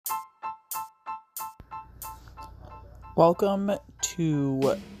Welcome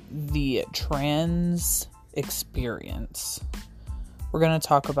to the trans experience. We're going to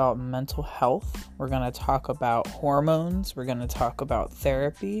talk about mental health. We're going to talk about hormones. We're going to talk about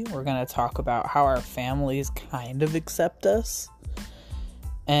therapy. We're going to talk about how our families kind of accept us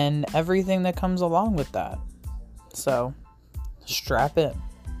and everything that comes along with that. So, strap in.